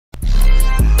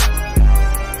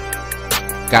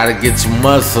Gotta get your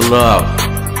muscle up.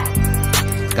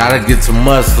 Gotta get your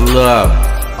muscle up.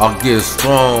 Or get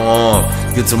strong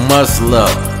on. Get your muscle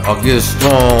up. Or get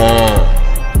strong on.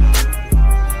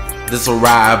 This a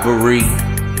robbery.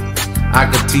 I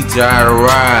can teach you how to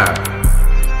ride.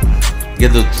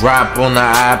 Get a drop on the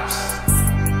ops.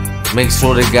 Make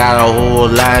sure they got a whole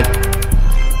lot.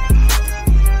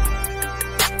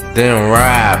 Then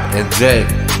rob and Jake.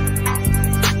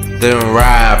 Then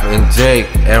rob and Jake.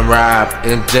 And rob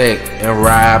and Jake. And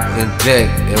rob and Jake.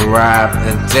 And rob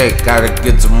and Jake. Gotta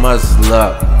get your muscle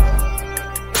up.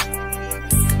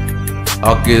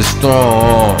 I'll get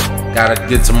strong on. Gotta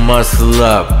get your muscle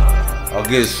up. I'll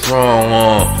get strong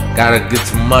on. Gotta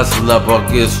get your muscle up. I'll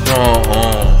get strong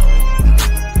on.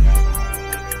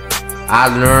 I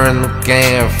learned the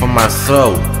game for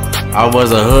myself. I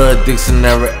was a hood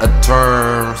dictionary of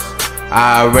terms.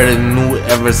 I already knew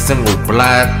every single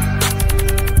block.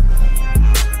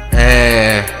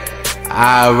 And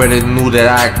I already knew that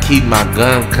I keep my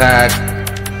gun cocked.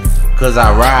 Cause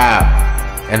I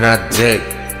ride and I jake.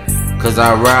 Cause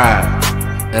I ride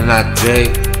and I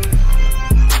jake.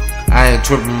 I ain't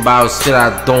tripping about shit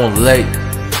I don't like.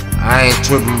 I ain't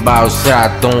tripping about shit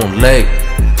I don't like.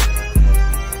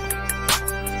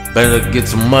 Better get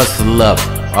your muscle up,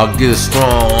 or get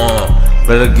strong on.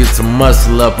 Better get your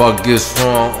muscle up, or get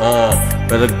strong on.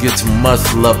 Better get your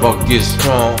muscle up, or get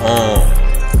strong on.